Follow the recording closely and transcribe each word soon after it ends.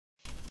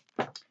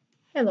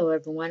Hello,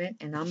 everyone,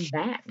 and I'm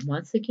back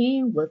once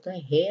again with a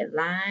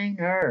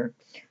headliner.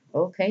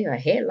 Okay, a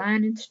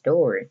headlining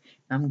story.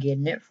 I'm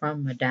getting it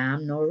from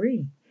Madame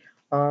Norrie.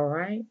 All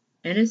right,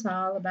 and it's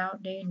all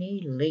about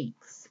NeNe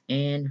Leakes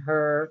and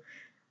her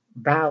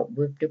bout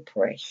with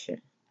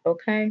depression.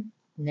 Okay,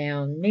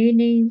 now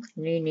NeNe.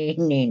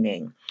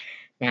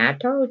 Now I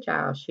told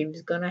y'all she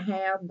was gonna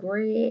have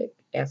Gregg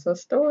as a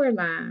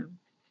storyline.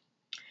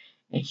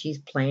 And she's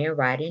playing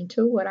right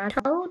into what I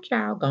told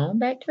y'all. Going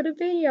back to the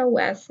video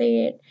where I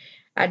said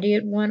I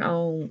did one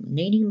on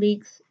NeNe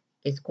Leakes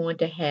is going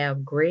to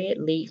have Gregg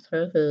Leakes,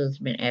 her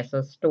husband, as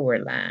a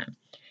storyline.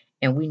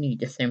 And we need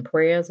to send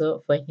prayers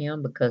up for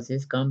him because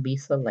it's going to be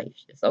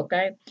salacious,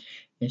 okay?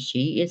 And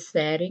she is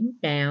setting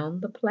down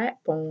the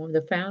platform,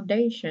 the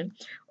foundation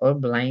of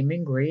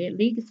blaming Gregg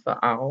Leakes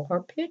for all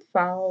her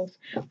pitfalls,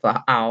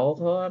 for all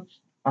her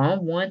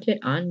unwanted,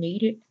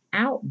 unneeded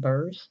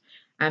outbursts.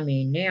 I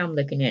mean, now I'm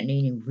looking at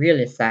NeNe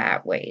really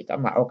sideways.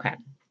 I'm like, okay,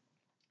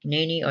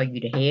 NeNe, are you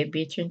the head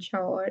bitch in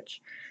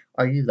charge?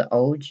 Are you the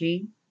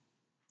OG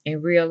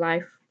in real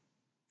life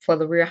for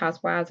the Real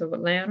Housewives of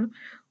Atlanta?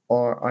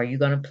 Or are you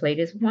going to play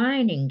this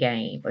whining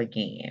game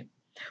again?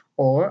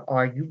 Or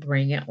are you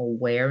bringing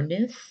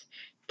awareness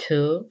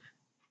to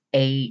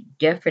a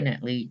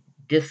definitely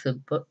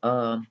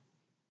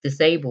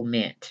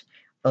disablement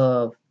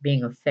of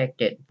being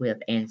affected with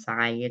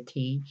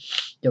anxiety,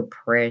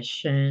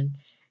 depression,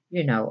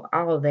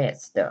 all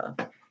that stuff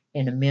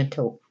in the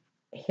mental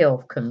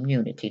health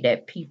community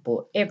that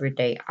people every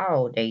day,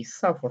 all day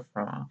suffer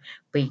from.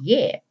 But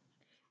yet,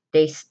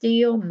 they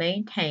still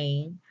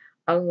maintain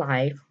a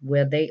life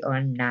where they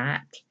are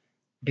not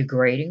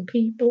degrading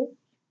people,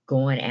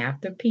 going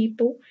after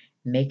people,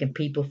 making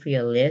people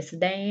feel less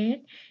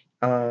than,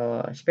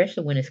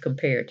 especially when it's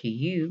compared to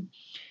you.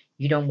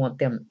 You don't want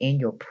them in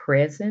your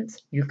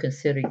presence. You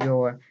consider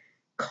your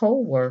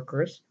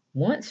co-workers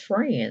once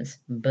friends,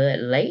 but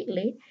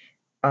lately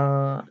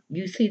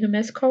you see them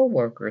as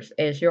co-workers,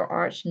 as your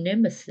arch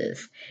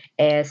nemesis,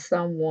 as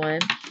someone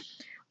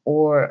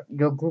or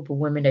your group of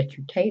women that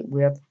you date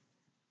with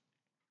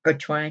are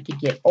trying to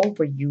get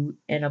over you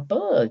and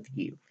above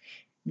you.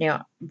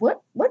 Now,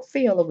 what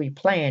field are we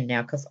playing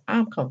now? Cause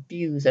I'm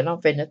confused and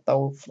I'm finna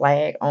throw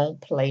flag on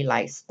play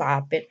like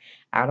stop it.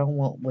 I don't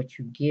want what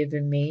you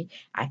giving me.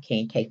 I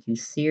can't take you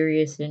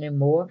serious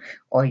anymore.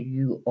 Are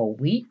you a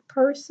weak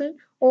person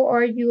or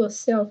are you a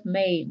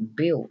self-made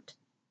built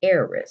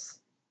heiress?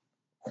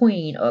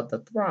 Queen of the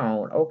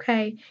throne,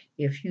 okay?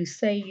 If you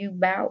say you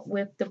bout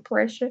with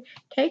depression,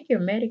 take your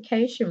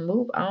medication,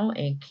 move on,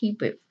 and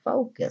keep it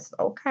focused,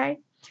 okay?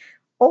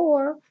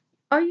 Or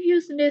are you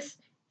using this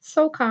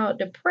so called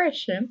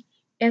depression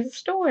as a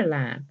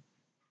storyline?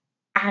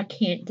 I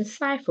can't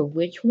decipher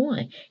which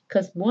one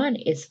because one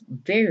is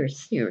very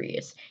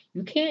serious.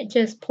 You can't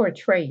just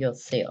portray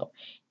yourself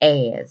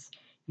as,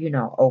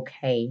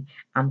 okay,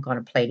 I'm going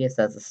to play this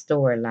as a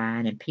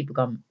storyline and people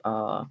going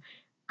to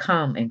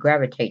come and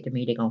gravitate to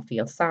me. They're going to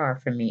feel sorry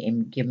for me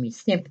and give me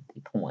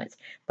sympathy points.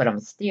 But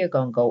I'm still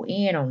going to go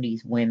in on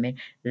these women,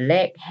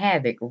 let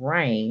havoc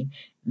reign,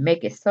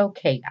 make it so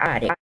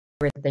chaotic.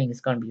 Everything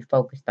is going to be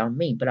focused on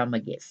me, but I'm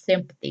going to get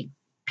sympathy,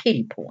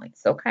 pity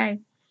points, okay?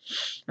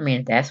 I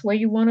mean, that's where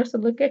you want us to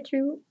look at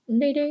you,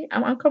 NeNe.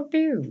 I'm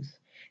confused.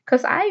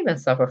 Because I even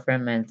suffer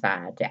from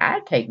anxiety.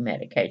 I take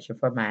medication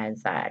for my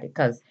anxiety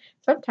because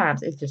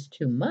sometimes it's just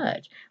too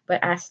much.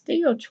 But I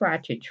still try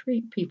to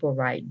treat people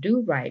right,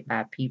 do right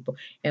by people,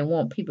 and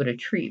want people to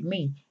treat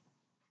me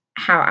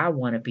how I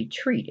want to be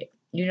treated.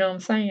 You know what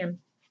I'm saying?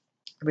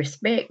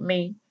 Respect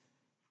me.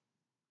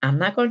 I'm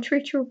not going to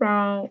treat you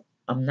wrong.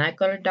 I'm not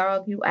going to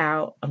dog you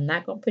out. I'm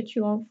not going to put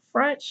you on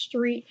Front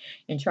Street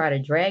and try to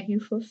drag you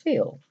for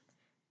filth.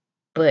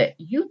 But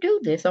you do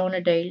this on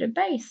a daily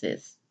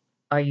basis.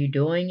 Are you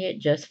doing it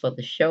just for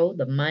the show,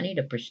 the money,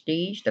 the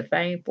prestige, the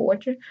fame,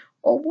 fortune,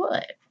 or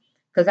what?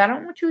 Because I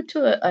don't want you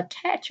to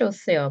attach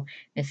yourself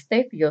and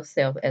staple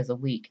yourself as a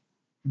weak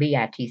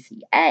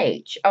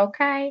bitch,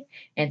 okay?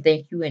 And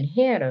think you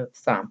inherit of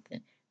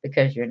something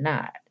because you're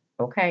not,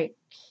 okay?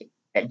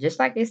 Just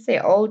like they say,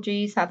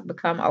 OGs have to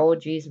become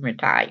OGs and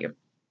retire.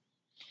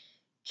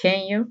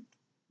 Kenya,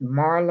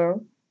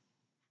 Marlo,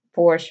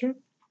 Portia,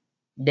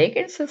 they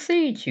can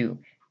succeed you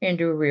and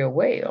do real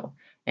well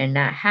and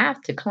not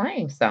have to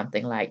claim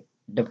something like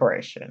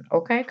depression,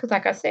 okay? Because,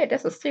 like I said,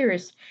 that's a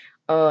serious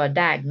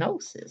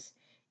diagnosis.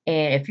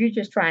 And if you're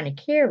just trying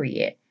to carry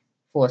it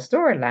for a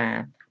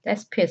storyline,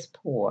 that's piss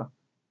poor.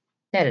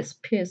 That is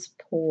piss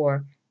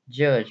poor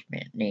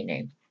judgment,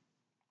 NeNe.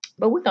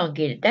 But we're going to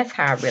get it. That's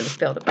how I really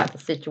felt about the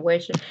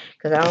situation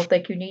because I don't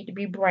think you need to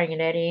be bringing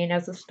that in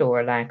as a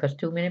storyline because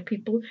too many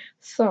people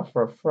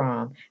suffer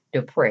from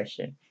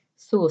depression,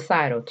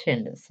 suicidal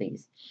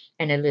tendencies,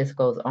 and the list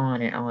goes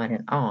on and on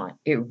and on.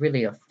 It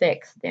really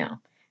affects them.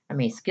 I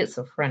mean,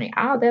 schizophrenia,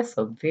 all that's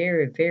a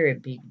very, very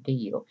big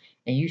deal,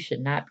 and you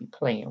should not be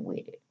playing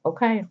with it,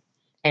 okay?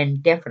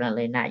 And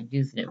definitely not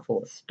using it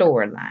for a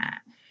storyline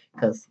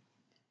because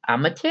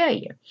I'ma tell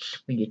you,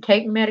 when you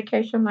take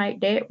medication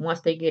like that,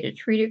 once they get it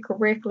treated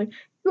correctly,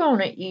 you're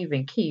on an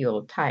even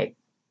keel type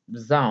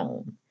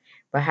zone.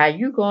 But how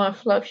you going to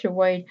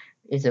fluctuate?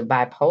 Is it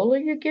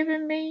bipolar you're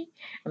giving me?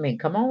 I mean,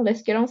 come on,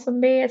 let's get on some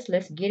meds.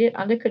 Let's get it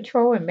under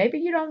control. And maybe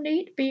you don't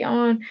need to be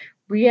on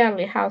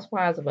Reality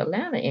Housewives of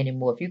Atlanta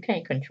anymore if you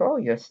can't control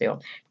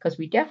yourself. Because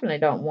we definitely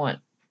don't want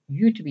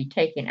you to be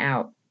taking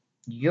out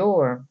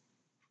your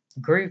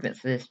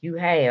grievances you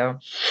have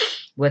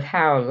with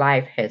how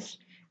life has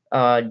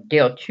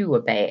dealt you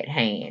a bad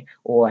hand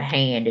or a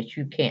hand that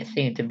you can't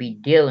seem to be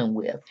dealing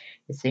with.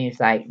 It seems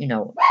like,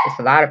 it's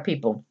a lot of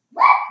people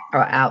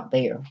are out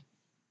there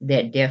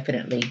that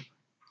definitely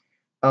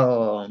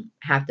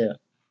have to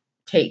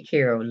take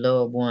care of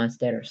loved ones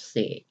that are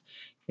sick,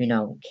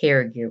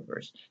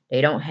 caregivers.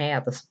 They don't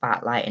have the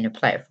spotlight and the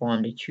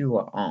platform that you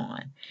are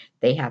on.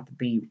 They have to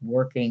be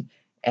working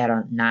at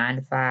a 9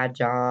 to 5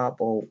 job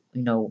or,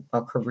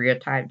 a career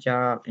type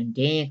job and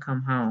then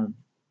come home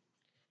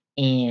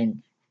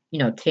and,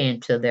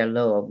 tend to their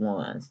loved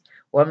ones.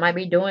 Or might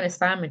be doing it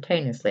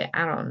simultaneously.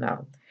 I don't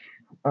know.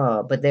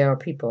 But there are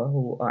people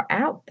who are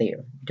out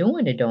there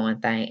doing the darn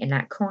thing and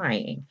not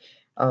crying,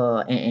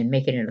 and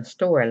making it a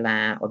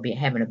storyline or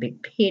having a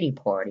big pity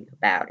party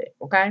about it.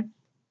 Okay.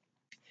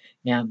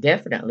 Now,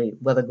 definitely,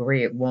 whether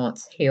Greg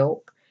wants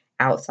help,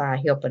 outside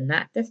help or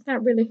not, that's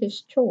not really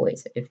his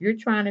choice. If you're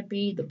trying to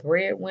be the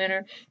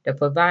breadwinner, the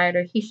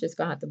provider, he's just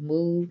going to have to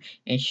move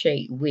and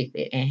shake with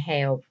it and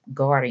have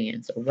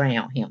guardians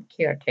around him,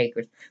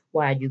 caretakers,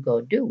 while you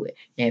go do it.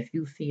 Now, if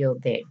you feel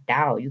that,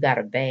 dog, you got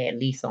a bad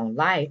lease on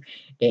life,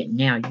 that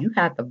now you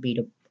have to be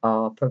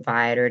the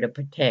provider, the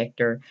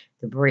protector,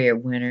 the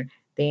breadwinner,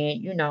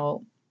 then,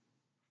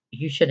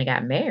 you shouldn't have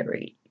got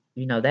married.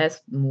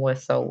 That's more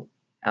so.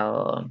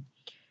 Um,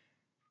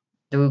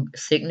 through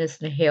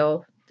sickness and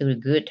health, through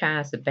the good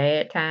times, the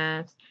bad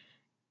times,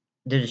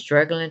 through the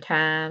struggling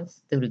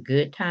times, through the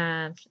good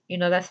times.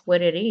 That's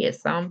what it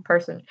is. Some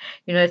person,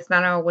 it's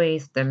not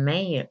always the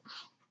man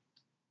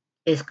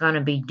is going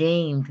to be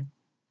deemed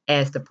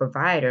as the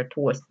provider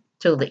towards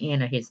till the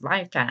end of his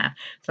lifetime.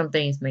 Some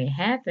things may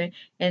happen,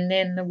 and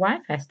then the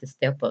wife has to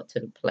step up to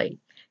the plate.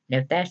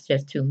 And if that's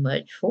just too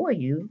much for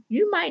you,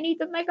 you might need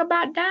to think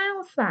about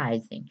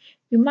downsizing.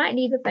 You might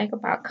need to think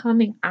about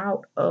coming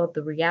out of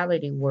the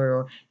reality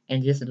world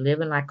and just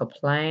living like a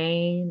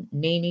plain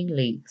NeNe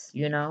Leakes,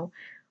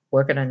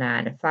 working a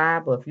 9 to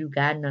 5. But if you've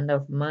gotten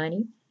enough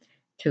money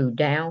to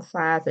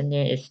downsize and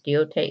then it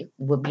still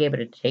will be able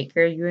to take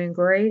care of you in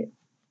grade,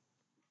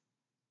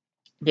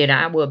 then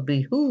I will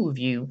behoove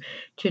you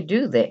to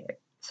do that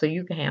so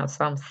you can have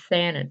some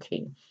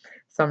sanity,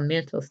 some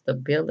mental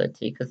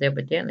stability, because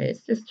evidently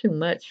it's just too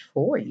much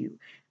for you.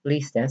 At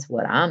least that's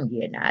what I'm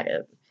getting out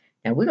of it.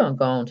 Now we're going to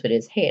go on to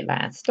this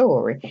headline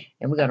story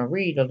and we're going to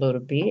read a little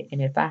bit.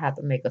 And if I have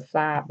to make a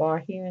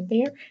sidebar here and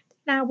there,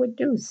 then I would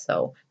do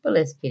so. But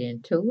let's get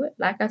into it.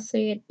 Like I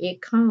said, it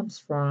comes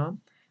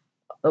from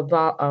a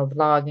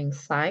vlogging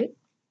site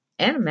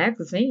and a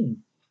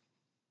magazine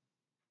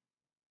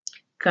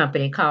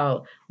company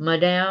called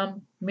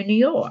Madame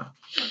Minior.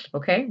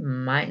 Okay,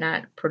 might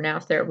not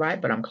pronounce that right,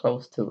 but I'm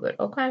close to it.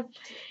 Okay.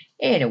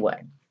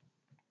 Anyway,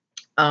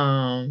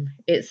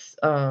 it's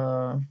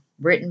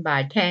written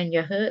by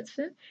Tanya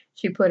Hudson.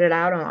 She put it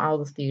out on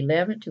August the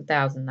 11th,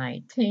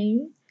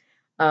 2019.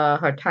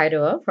 Her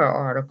title of her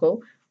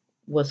article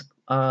was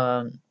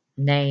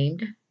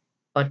named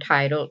or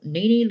titled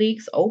 "NeNe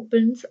Leakes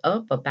Opens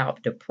Up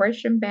About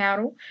Depression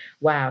Battle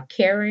While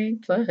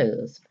Caring for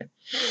Husband."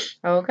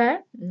 Okay,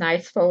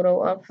 nice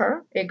photo of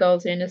her. It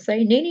goes in to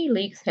say NeNe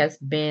Leakes has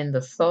been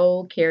the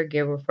sole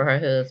caregiver for her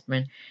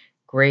husband,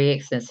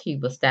 Gregg, since he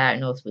was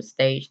diagnosed with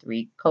stage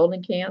 3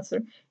 colon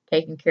cancer.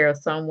 Taking care of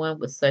someone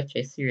with such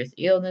a serious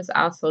illness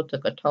also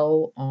took a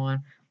toll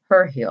on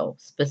her health,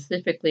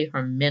 specifically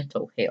her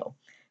mental health.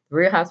 The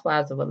Real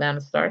Housewives of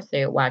Atlanta Star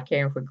said while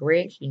caring for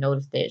Gregg, she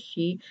noticed that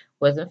she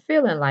wasn't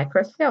feeling like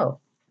herself.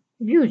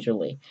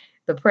 Usually,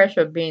 the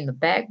pressure of being the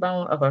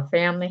backbone of her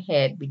family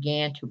had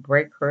began to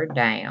break her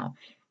down.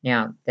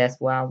 Now, that's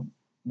why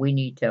we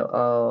need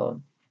to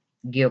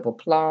give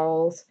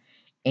applause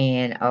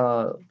and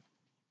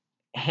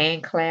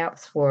hand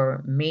claps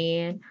for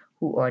men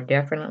who are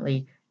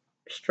definitely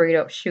straight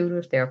up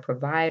shooters. They're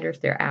providers.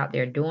 They're out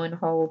there doing the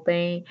whole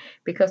thing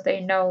because they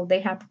know they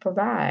have to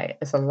provide.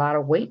 It's a lot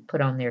of weight put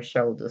on their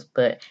shoulders.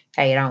 But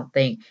hey, I don't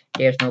think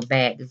there's no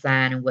bad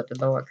design in what the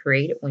Lord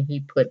created when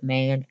He put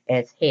man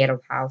as head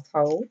of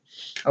household.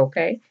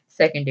 Okay,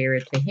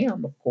 secondary to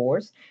Him, of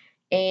course.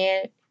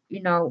 And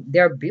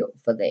they're built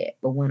for that.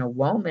 But when a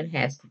woman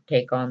has to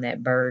take on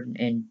that burden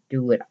and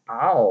do it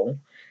all,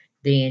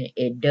 then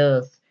it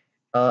does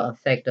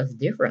affect us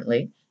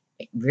differently,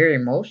 very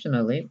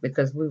emotionally,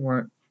 because we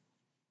weren't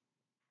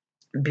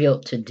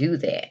built to do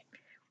that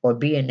or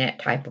be in that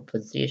type of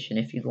position.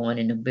 If you're going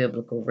in the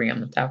biblical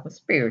realm, I'm talking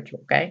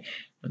spiritual, okay?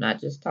 I'm not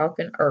just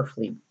talking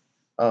earthly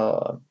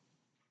uh,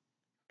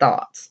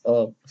 thoughts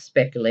or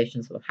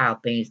speculations of how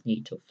things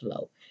need to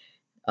flow.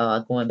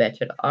 Going back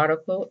to the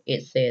article,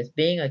 it says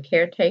being a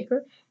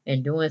caretaker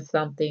and doing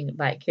something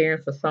like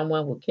caring for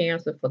someone with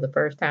cancer for the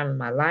first time in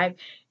my life,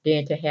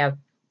 then to have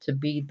to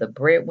be the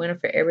breadwinner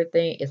for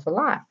everything is a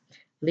lot.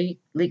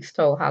 Leaks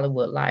told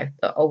Hollywood Life,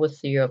 the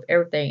overseer of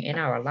everything in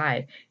our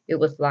life, it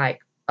was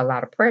like a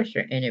lot of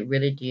pressure, and it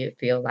really did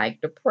feel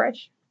like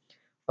depression.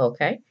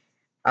 Okay.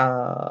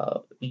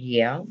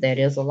 Yeah, that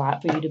is a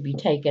lot for you to be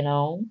taking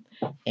on,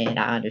 and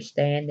I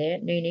understand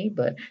that, NeNe.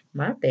 But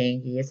my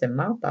thing is, and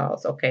my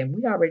thoughts, okay,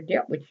 we already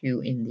dealt with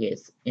you in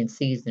this in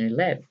season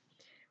 11.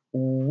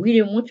 We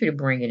didn't want you to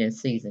bring it in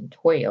season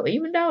 12,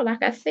 even though,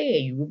 like I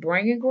said, you were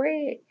bringing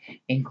Gregg,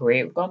 and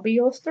Gregg was gonna be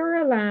your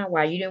storyline.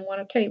 Why you didn't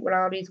want to take with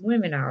all these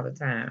women all the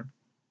time?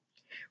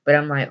 But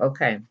I'm like,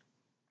 okay,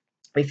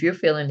 if you're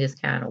feeling this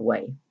kind of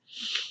way,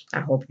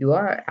 I hope you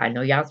are. I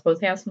know y'all supposed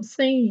to have some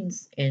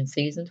scenes in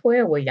season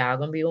 12 where y'all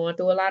gonna be going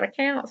through a lot of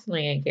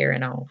counseling and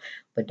carrying on.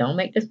 But don't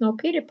make this no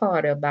pity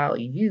party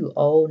about you,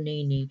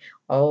 NeNe,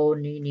 oh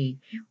NeNe,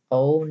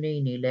 oh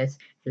NeNe.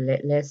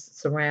 Let's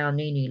surround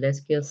NeNe.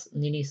 Let's give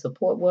NeNe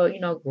support. Well,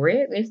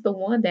 Greg is the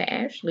one that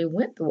actually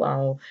went through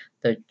all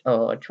the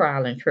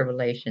trial and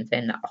tribulations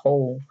and the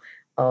whole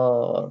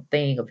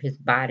thing of his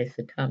body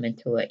succumbing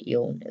to an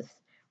illness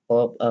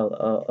or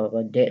of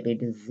a deadly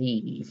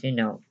disease.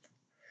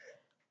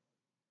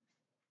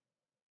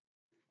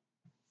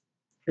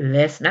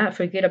 Let's not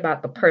forget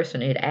about the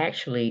person it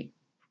actually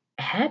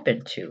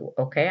happened to.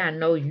 Okay, I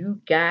know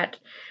you got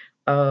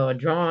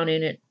drawn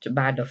in it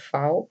by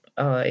default.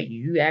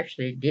 You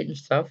actually didn't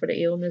suffer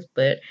the illness,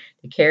 but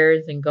the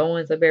carries and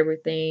goings of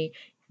everything,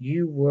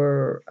 you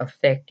were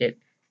affected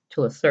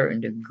to a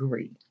certain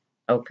degree.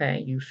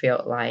 Okay, you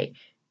felt like,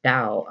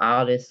 now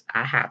all this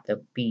I have to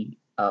be,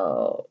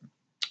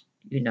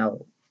 you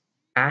know,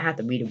 I have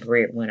to be the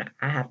breadwinner.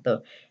 I have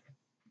to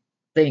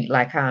think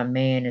like how a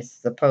man is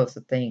supposed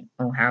to think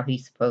on how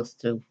he's supposed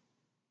to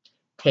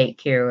take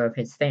care of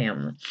his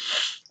family.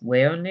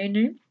 Well,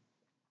 NeNe,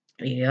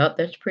 yep,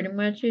 that's pretty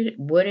much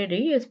what it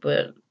is.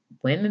 But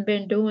women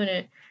been doing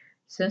it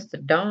since the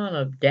dawn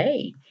of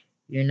day.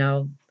 You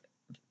know,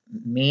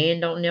 men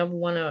don't never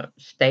want to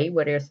stay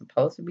where they're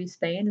supposed to be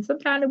staying, and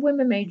sometimes the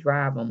women may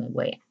drive them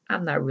away.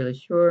 I'm not really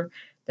sure.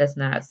 That's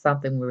not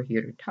something we're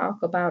here to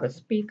talk about or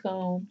speak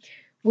on.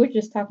 We're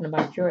just talking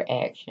about your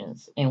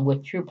actions and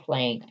what you're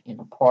playing in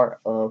a part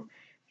of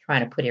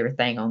trying to put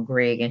everything on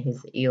Greg and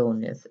his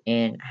illness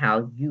and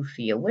how you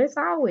feel. Well, it's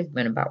always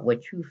been about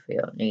what you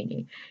feel,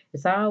 NeNe.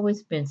 It's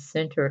always been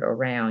centered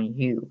around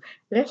you.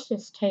 Let's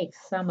just take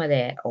some of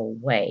that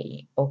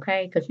away,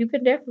 okay? Because you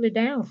can definitely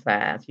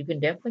downsize. You can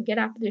definitely get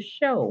off this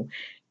show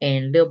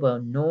and live a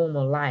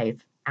normal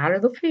life out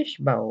of the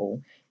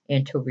fishbowl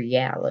into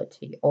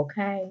reality,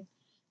 okay?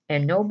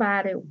 And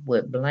nobody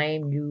would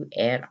blame you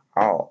at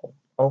all.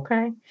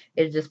 Okay,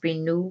 it'd just be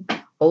new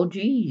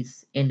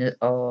OGs in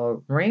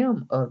the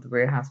realm of the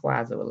Real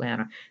Housewives of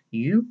Atlanta.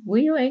 You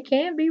will and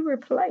can be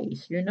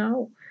replaced,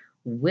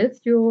 with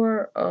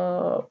your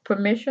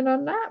permission or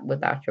not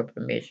without your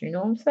permission. You know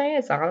what I'm saying?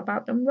 It's all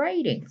about them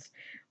ratings.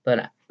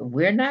 But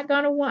we're not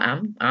gonna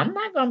want. I'm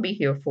not gonna be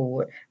here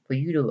for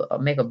you to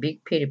make a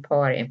big pity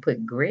party and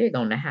put Greg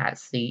on the hot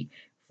seat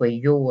for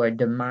your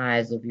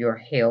demise of your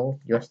health,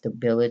 your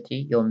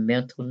stability, your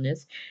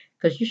mentalness,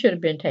 because you should have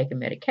been taking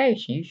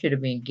medication. You should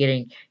have been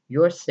getting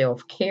your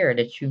self care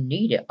that you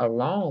needed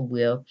along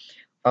with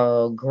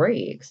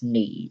Greg's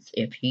needs.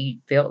 If he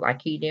felt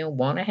like he didn't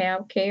want to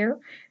have care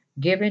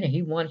given and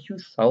he wanted you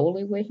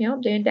solely with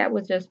him, then that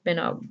would just been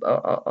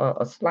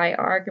a slight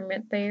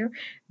argument there.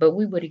 But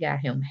we would have got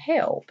him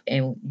help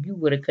and you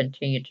would have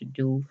continued to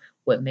do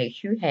what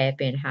makes you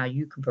happy and how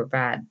you can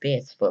provide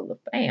best for the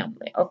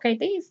family. Okay,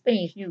 these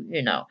things you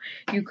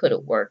could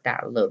have worked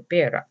out a little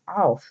better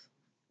off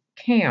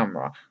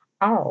camera,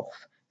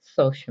 off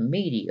social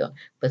media.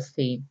 But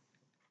see,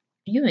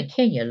 you and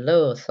Kenya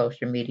love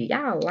social media.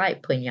 Y'all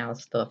like putting y'all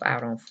stuff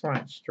out on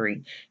Front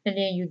Street. And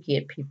then you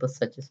get people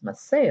such as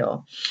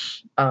myself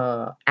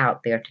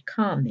out there to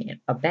comment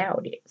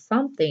about it.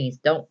 Some things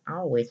don't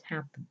always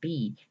have to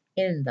be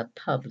in the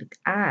public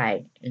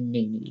eye,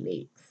 NeNe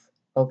Leaks.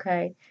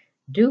 Okay?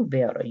 Do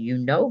better. You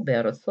know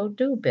better, so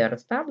do better.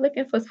 Stop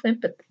looking for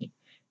sympathy.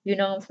 You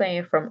know what I'm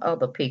saying? From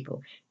other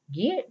people.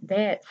 Get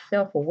that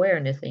self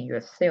awareness in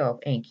yourself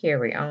and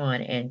carry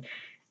on and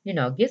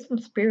get some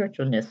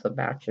spiritualness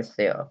about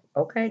yourself.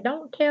 Okay?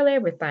 Don't tell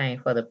everything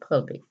for the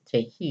public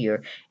to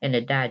hear and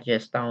to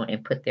digest on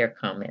and put their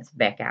comments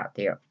back out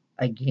there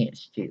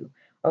against you.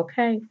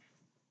 Okay?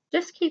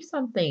 Just keep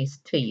some things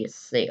to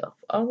yourself.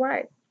 All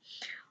right?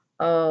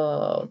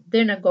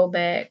 Then I go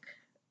back.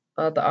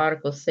 The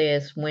article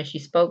says when she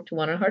spoke to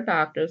one of her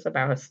doctors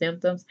about her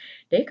symptoms,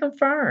 they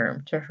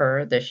confirmed to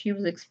her that she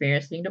was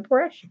experiencing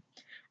depression.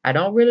 I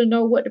don't really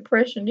know what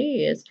depression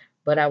is,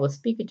 but I was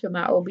speaking to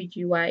my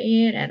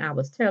OBGYN and I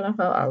was telling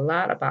her a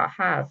lot about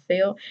how I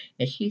felt.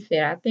 And she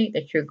said, I think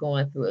that you're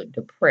going through a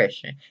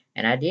depression.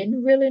 And I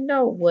didn't really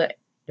know what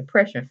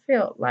depression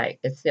felt like,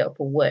 except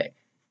for what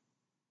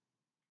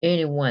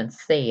anyone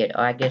said,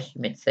 or I guess you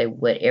meant to say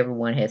what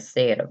everyone has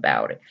said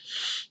about it.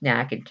 Now,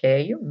 I can tell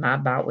you my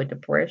bout with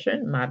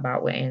depression, my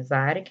bout with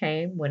anxiety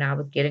came when I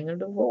was getting a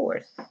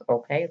divorce.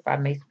 Okay, if I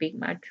may speak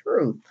my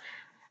truth.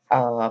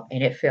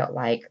 And it felt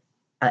like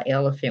an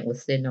elephant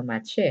was sitting on my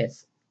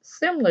chest.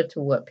 similar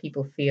to what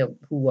people feel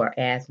who are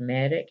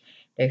asthmatic.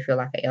 They feel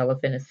like an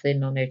elephant is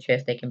sitting on their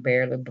chest. They can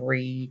barely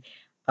breathe.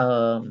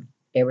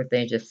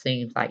 Everything just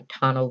seems like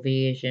tunnel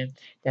vision.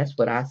 That's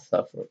what I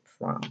suffered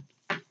from.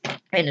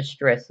 And the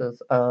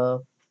stresses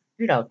of,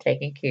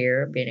 taking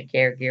care, being a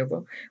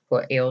caregiver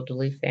for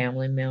elderly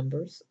family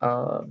members,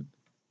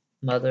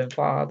 mother and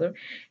father,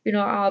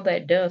 all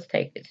that does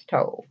take its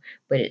toll,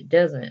 but it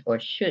doesn't or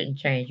shouldn't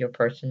change your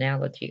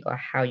personality or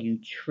how you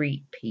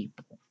treat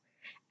people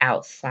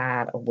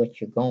outside of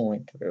what you're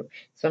going through.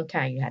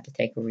 Sometimes you have to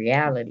take a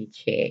reality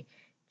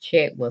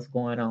check what's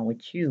going on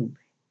with you,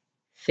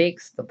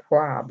 fix the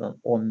problem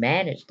or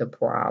manage the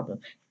problem,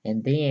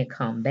 and then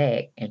come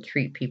back and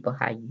treat people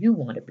how you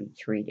want to be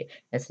treated.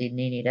 And see,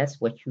 NeNe,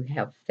 that's what you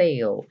have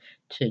failed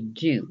to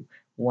do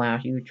while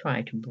you're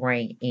trying to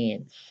bring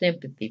in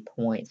sympathy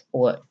points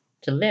or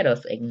to let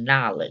us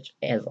acknowledge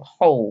as a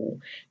whole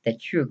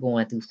that you're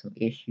going through some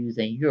issues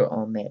and you're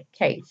on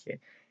medication.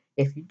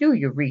 If you do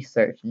your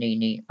research,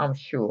 NeNe, I'm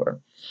sure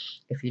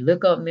if you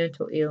look up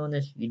mental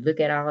illness, you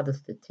look at all the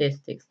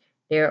statistics,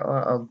 there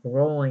are a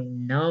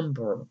growing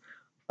number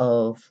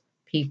of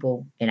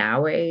people in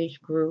our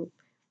age group,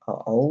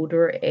 or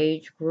older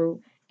age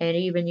group, and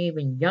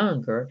even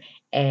younger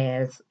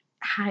as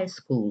high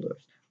schoolers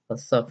are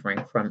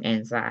suffering from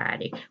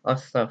anxiety or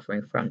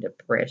suffering from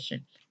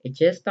depression. It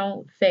just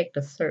don't affect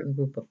a certain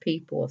group of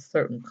people, a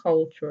certain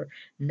culture,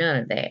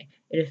 none of that.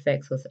 It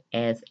affects us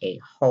as a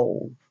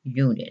whole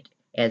unit,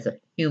 as a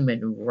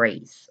human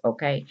race,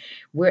 okay?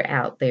 We're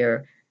out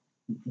there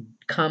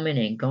coming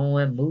and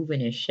going,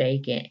 moving and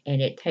shaking,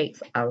 and it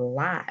takes a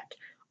lot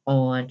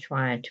on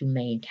trying to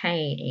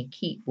maintain and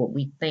keep what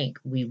we think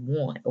we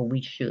want or we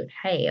should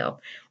have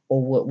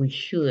or what we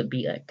should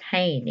be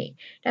attaining.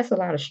 That's a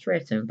lot of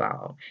stress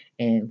involved.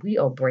 And we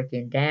are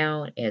breaking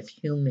down as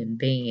human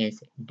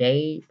beings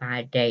day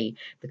by day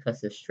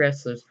because the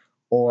stressors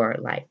are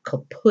like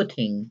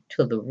kaputting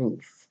to the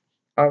roof.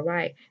 All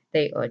right?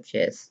 They are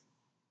just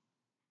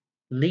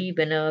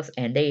leaving us,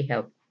 and they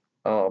have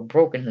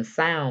broken the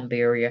sound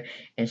barrier,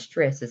 and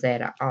stress is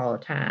at an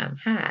all-time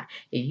high.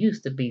 It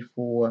used to be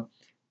for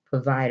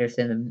providers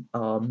in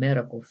the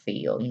medical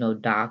field,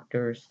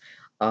 doctors,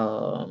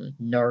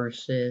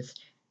 nurses,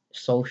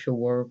 social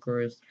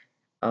workers.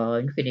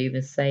 You could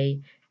even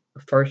say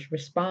first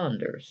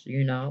responders,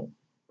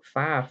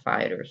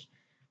 firefighters.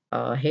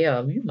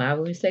 Hell, you might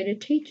even say the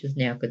teachers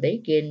now, 'cause they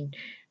getting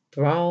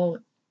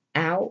thrown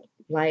out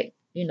like,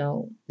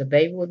 the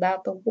baby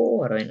without the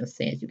water in a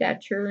sense. You got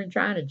children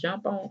trying to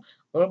jump on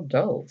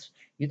adults.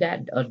 You got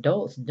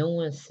adults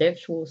doing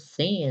sexual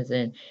sins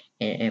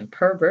and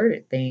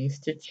perverted things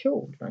to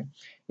children.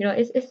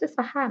 It's just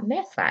a hot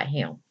mess out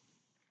here.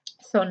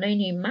 So,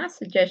 Nene, my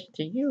suggestion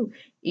to you,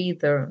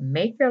 either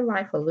make your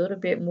life a little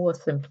bit more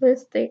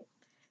simplistic,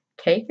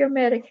 take your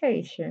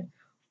medication,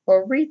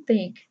 or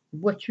rethink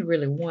what you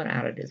really want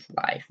out of this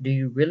life. Do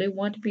you really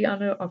want to be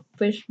under a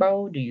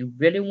fishbowl? Do you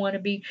really want to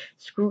be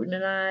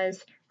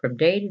scrutinized from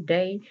day to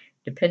day,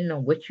 depending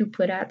on what you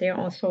put out there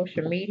on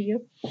social media?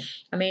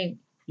 I mean,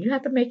 you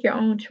have to make your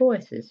own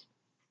choices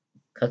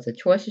because the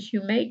choices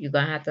you make, you're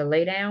going to have to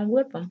lay down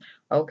with them,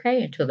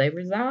 okay, until they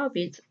resolve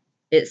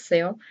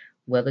itself,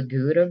 whether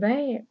good or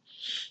bad.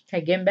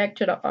 Okay, getting back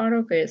to the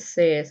article, it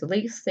says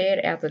Lee said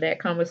after that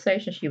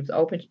conversation she was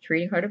open to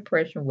treating her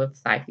depression with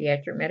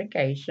psychiatric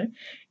medication.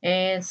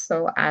 And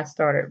so I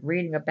started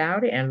reading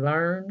about it and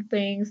learned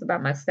things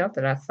about myself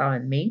that I saw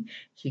in me.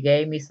 She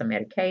gave me some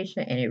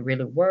medication and it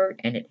really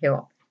worked and it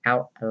helped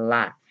out a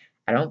lot.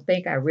 I don't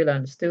think I really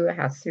understood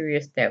how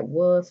serious that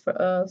was for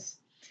us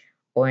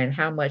or in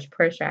how much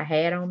pressure I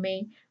had on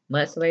me.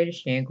 Months later,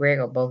 she and Greg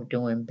are both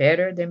doing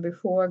better than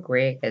before.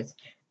 Greg has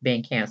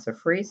been cancer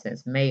free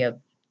since May of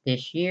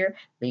this year.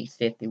 Leaks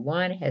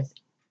 51 has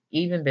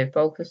even been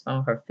focused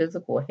on her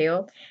physical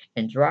health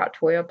and dropped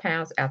 12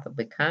 pounds after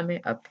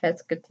becoming a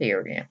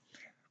pescatarian.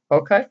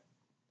 Okay,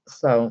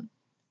 so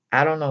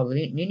I don't know.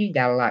 Nene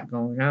got a lot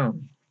going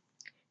on.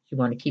 She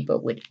want to keep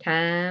up with the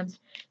times.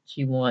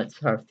 She wants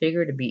her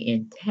figure to be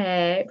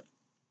intact.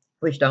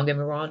 Which don't get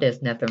me wrong,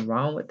 there's nothing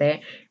wrong with that.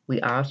 We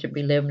all should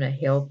be living a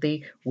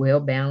healthy, well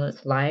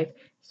balanced life,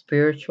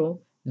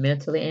 spiritual,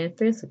 mentally, and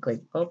physically.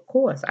 Of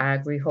course, I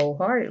agree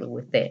wholeheartedly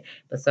with that.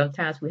 But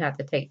sometimes we have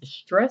to take the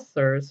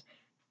stressors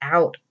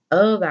out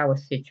of our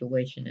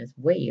situation as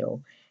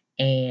well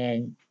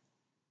and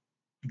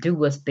do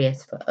what's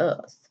best for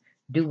us.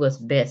 Do what's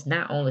best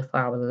not only for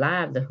our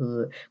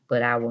livelihood,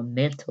 but our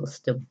mental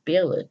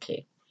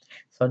stability.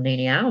 So,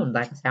 NeNe,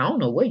 like I said, I don't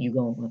know where you're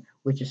going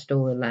with your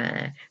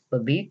storyline,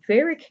 but be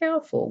very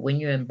careful when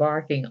you're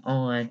embarking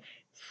on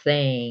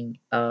saying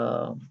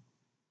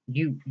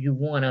you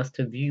want us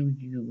to view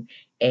you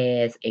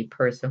as a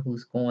person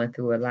who's going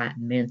through a lot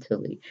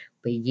mentally,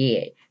 but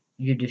yet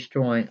you're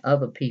destroying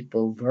other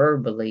people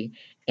verbally,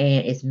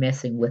 and it's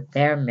messing with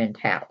their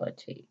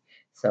mentality.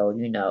 So,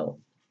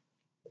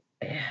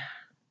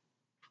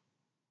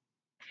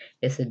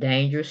 it's a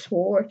dangerous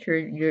sword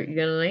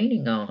you're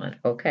leaning on,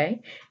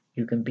 okay?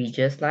 You can be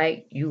just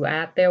like you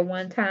out there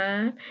one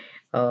time.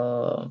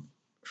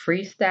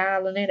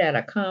 freestyling it at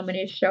a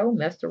comedy show,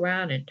 messed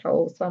around and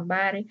told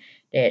somebody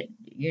that,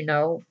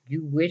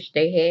 you wish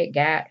they had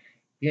got,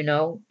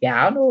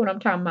 y'all know what I'm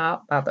talking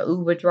about the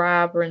Uber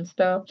driver and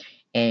stuff.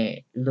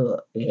 And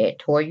look, it had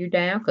tore you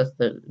down because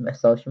the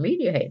social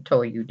media had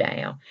tore you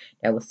down.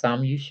 That was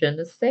something you shouldn't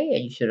have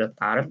said. You should have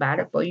thought about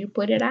it before you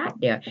put it out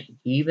there.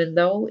 Even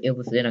though it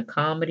was in a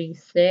comedy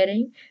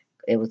setting,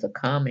 it was a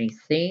comedy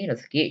scene, a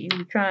skit you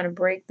were trying to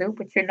break through,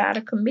 but you're not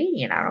a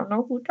comedian. I don't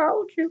know who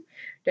told you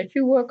that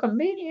you were a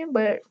comedian,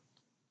 but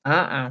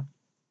uh-uh.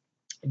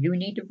 You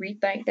need to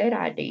rethink that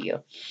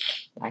idea.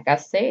 Like I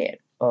said,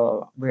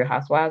 Real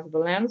Housewives of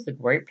Atlanta is a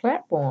great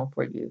platform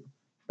for you,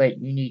 but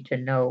you need to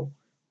know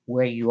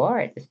where you are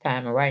at this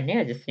time. And right now,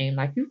 it just seems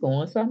like you're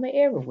going somewhere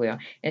everywhere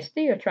and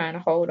still trying to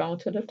hold on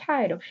to the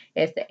title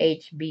as the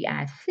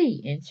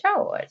HBIC in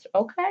charge.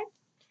 Okay?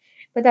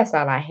 But that's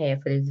all I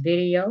have for this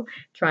video.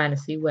 Trying to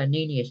see where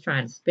NeNe is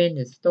trying to spin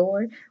this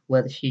story,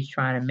 whether she's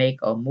trying to make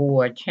a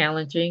more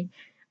challenging,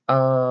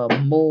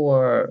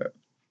 more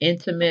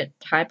intimate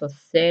type of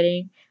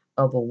setting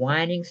of a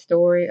whining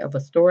story, of a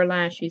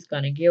storyline she's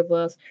going to give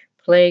us,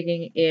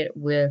 plaguing it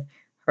with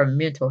her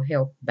mental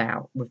health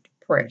bout with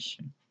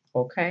depression.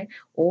 Okay?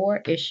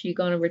 Or is she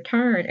going to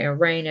return and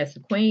reign as the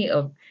queen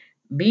of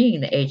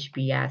being the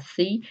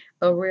HBIC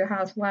of Real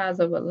Housewives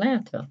of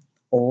Atlanta?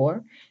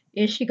 Or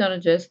is she gonna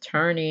just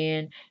turn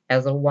in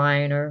as a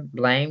whiner,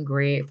 blame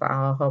Gregg for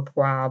all her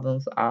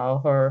problems, all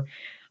her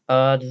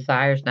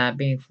desires not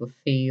being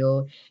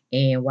fulfilled,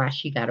 and why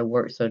she gotta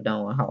work so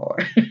darn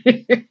hard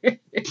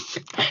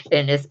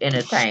in this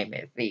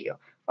entertainment field?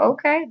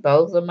 Okay,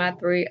 those are my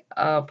three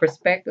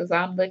perspectives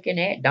I'm looking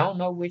at. Don't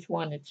know which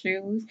one to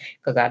choose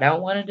because I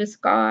don't want to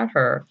discard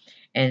her,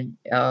 and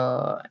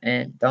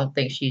don't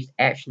think she's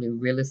actually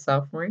really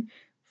suffering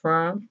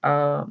from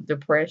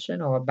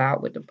depression or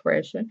about with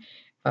depression.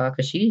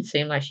 Because she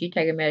seemed like she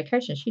taking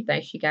medication. She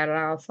thinks she got it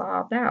all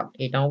solved out.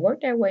 It don't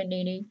work that way,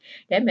 NeNe.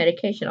 That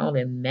medication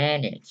only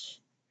manage,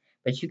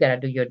 but you got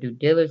to do your due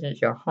diligence,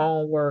 your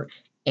homework,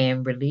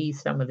 and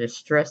release some of the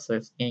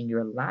stressors in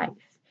your life.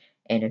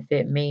 And if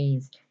it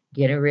means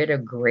getting rid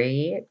of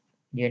Gregg,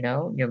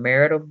 your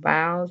marital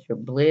vows, your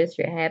bliss,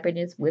 your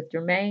happiness with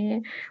your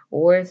man,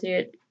 or is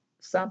it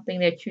something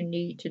that you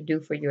need to do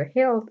for your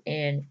health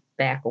and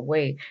back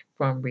away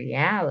from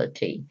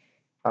reality?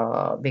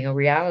 Being a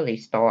reality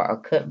star or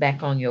cut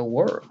back on your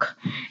work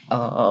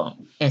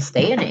and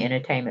stay in the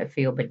entertainment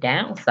field but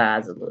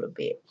downsize a little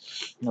bit,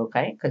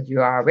 okay? Because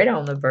you're already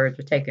on the verge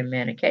of taking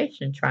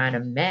medication trying to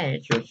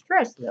manage your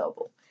stress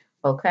level,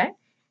 okay?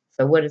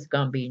 So what is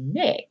going to be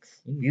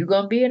next? You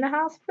going to be in the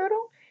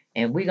hospital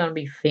and we're going to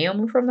be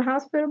filming from the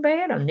hospital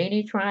bed or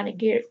NeNe trying to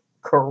get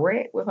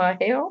correct with her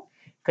health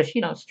because she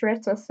don't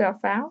stress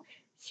herself out.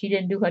 She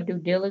didn't do her due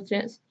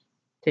diligence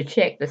to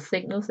check the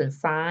signals and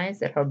signs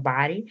that her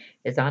body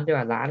is under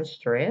a lot of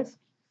stress.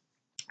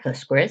 Because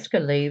stress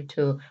can lead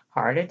to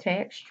heart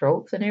attacks,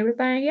 strokes, and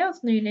everything else,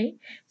 NeNe.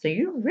 So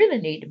you really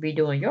need to be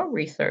doing your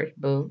research,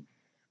 boo.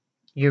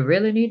 You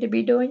really need to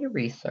be doing your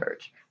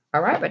research.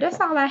 All right, but that's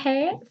all I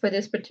had for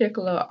this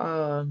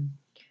particular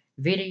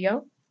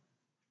video.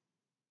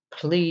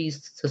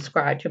 Please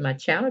subscribe to my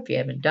channel if you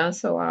haven't done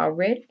so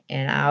already,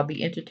 and I'll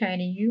be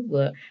entertaining you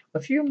with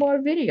a few more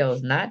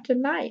videos. Not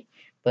tonight,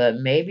 but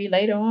maybe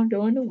later on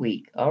during the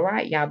week. All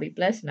right, y'all be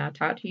blessed, and I'll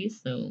talk to you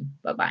soon.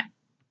 Bye bye.